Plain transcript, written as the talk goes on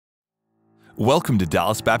Welcome to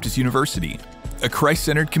Dallas Baptist University, a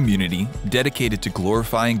Christ-centered community dedicated to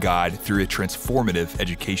glorifying God through a transformative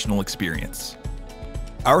educational experience.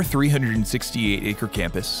 Our 368-acre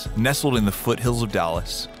campus, nestled in the foothills of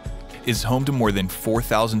Dallas, is home to more than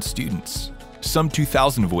 4,000 students, some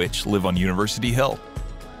 2,000 of which live on University Hill.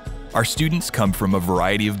 Our students come from a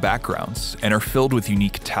variety of backgrounds and are filled with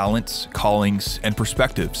unique talents, callings, and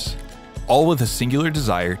perspectives, all with a singular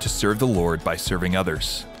desire to serve the Lord by serving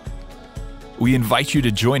others. We invite you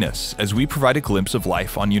to join us as we provide a glimpse of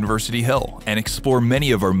life on University Hill and explore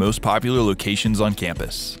many of our most popular locations on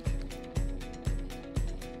campus.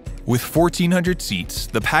 With 1,400 seats,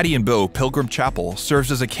 the Patty and Bo Pilgrim Chapel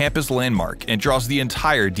serves as a campus landmark and draws the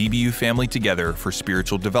entire DBU family together for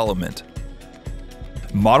spiritual development.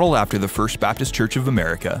 Modeled after the First Baptist Church of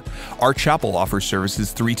America, our chapel offers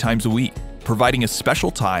services 3 times a week, providing a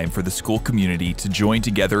special time for the school community to join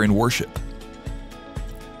together in worship.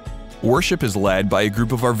 Worship is led by a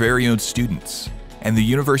group of our very own students, and the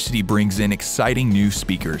university brings in exciting new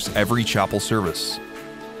speakers every chapel service.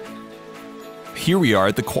 Here we are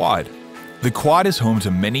at the Quad. The Quad is home to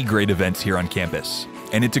many great events here on campus,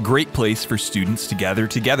 and it's a great place for students to gather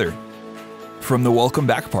together. From the welcome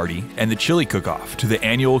back party and the chili cook-off to the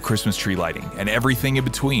annual Christmas tree lighting and everything in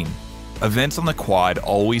between, events on the Quad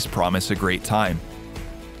always promise a great time.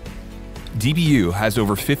 DBU has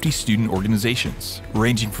over 50 student organizations,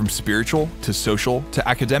 ranging from spiritual to social to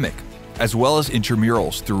academic, as well as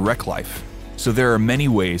intramurals through Rec Life, so there are many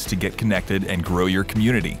ways to get connected and grow your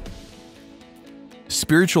community.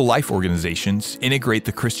 Spiritual life organizations integrate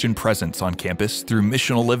the Christian presence on campus through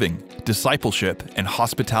missional living, discipleship, and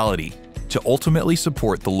hospitality to ultimately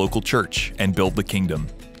support the local church and build the kingdom.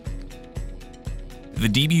 The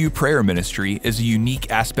DBU Prayer Ministry is a unique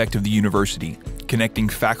aspect of the university, connecting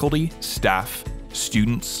faculty, staff,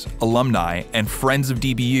 students, alumni, and friends of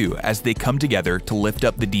DBU as they come together to lift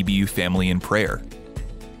up the DBU family in prayer.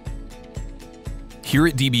 Here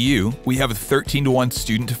at DBU, we have a 13-to-1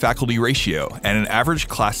 student-to-faculty ratio and an average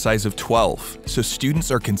class size of 12, so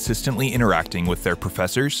students are consistently interacting with their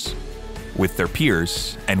professors, with their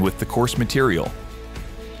peers, and with the course material.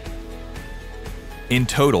 In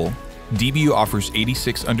total, DBU offers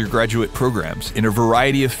 86 undergraduate programs in a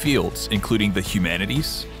variety of fields, including the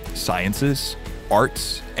humanities, sciences,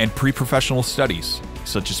 arts, and pre-professional studies,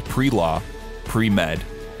 such as pre-law, pre-med,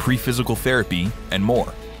 pre-physical therapy, and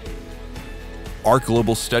more. Our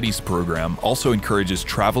Global Studies program also encourages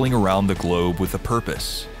traveling around the globe with a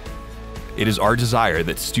purpose. It is our desire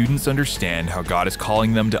that students understand how God is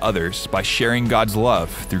calling them to others by sharing God's love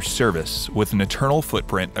through service with an eternal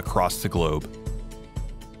footprint across the globe.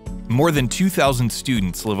 More than 2,000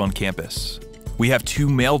 students live on campus. We have 2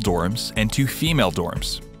 male dorms and 2 female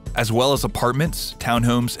dorms, as well as apartments,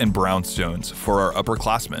 townhomes, and brownstones for our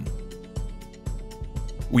upperclassmen.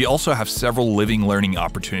 We also have several living learning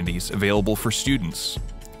opportunities available for students.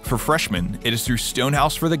 For freshmen, it is through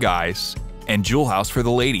Stonehouse for the guys and Jewel House for the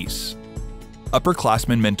ladies.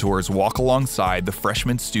 Upperclassmen mentors walk alongside the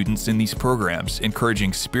freshman students in these programs,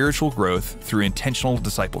 encouraging spiritual growth through intentional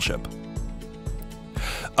discipleship.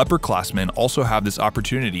 Upperclassmen also have this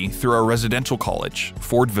opportunity through our residential college,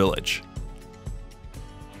 Ford Village.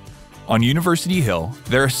 On University Hill,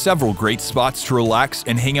 there are several great spots to relax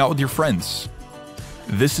and hang out with your friends.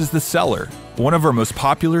 This is the Cellar, one of our most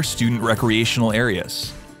popular student recreational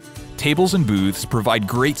areas. Tables and booths provide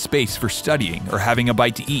great space for studying or having a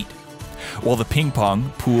bite to eat, while the ping pong,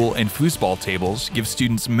 pool, and foosball tables give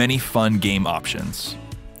students many fun game options.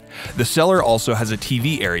 The Cellar also has a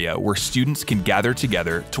TV area where students can gather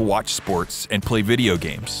together to watch sports and play video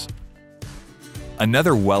games.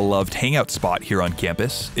 Another well-loved hangout spot here on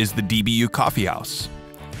campus is the DBU Coffee House.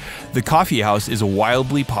 The Coffee House is a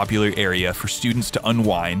wildly popular area for students to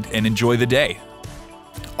unwind and enjoy the day.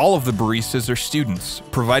 All of the baristas are students,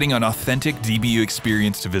 providing an authentic DBU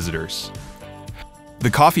experience to visitors.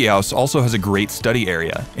 The Coffee House also has a great study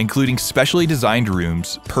area, including specially designed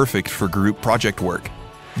rooms perfect for group project work,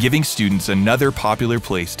 giving students another popular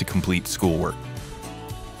place to complete schoolwork.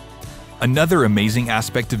 Another amazing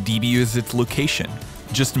aspect of DBU is its location,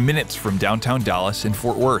 just minutes from downtown Dallas and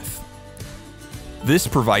Fort Worth. This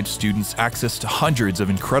provides students access to hundreds of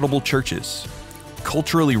incredible churches,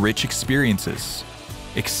 culturally rich experiences,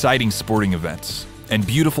 exciting sporting events, and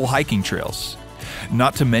beautiful hiking trails,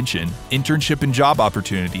 not to mention internship and job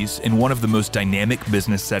opportunities in one of the most dynamic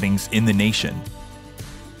business settings in the nation.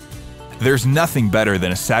 There's nothing better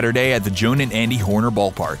than a Saturday at the Joan and Andy Horner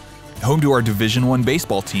Ballpark, home to our Division I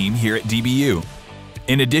baseball team here at DBU.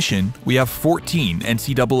 In addition, we have 14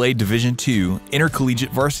 NCAA Division II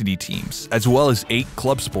intercollegiate varsity teams, as well as 8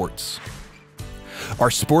 club sports.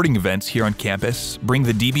 Our sporting events here on campus bring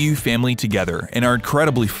the DBU family together and are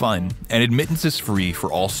incredibly fun, and admittance is free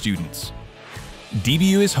for all students.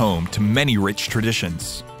 DBU is home to many rich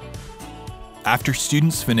traditions. After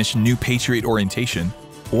students finish New Patriot Orientation,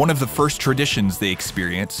 one of the first traditions they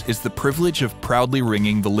experience is the privilege of proudly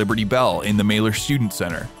ringing the Liberty Bell in the Mailer Student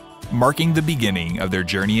Center, marking the beginning of their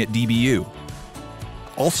journey at DBU.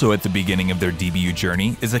 Also at the beginning of their DBU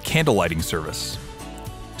journey is a candlelighting service.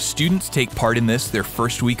 Students take part in this their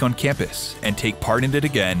first week on campus and take part in it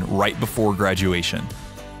again right before graduation.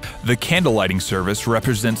 The candlelighting service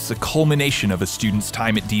represents the culmination of a student's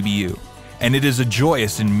time at DBU, and it is a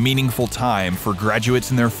joyous and meaningful time for graduates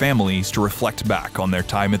and their families to reflect back on their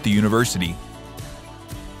time at the university.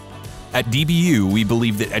 At DBU, we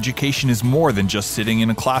believe that education is more than just sitting in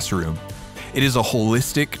a classroom. It is a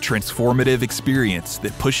holistic, transformative experience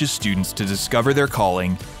that pushes students to discover their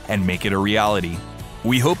calling and make it a reality.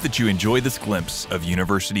 We hope that you enjoy this glimpse of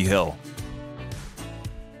University Hill.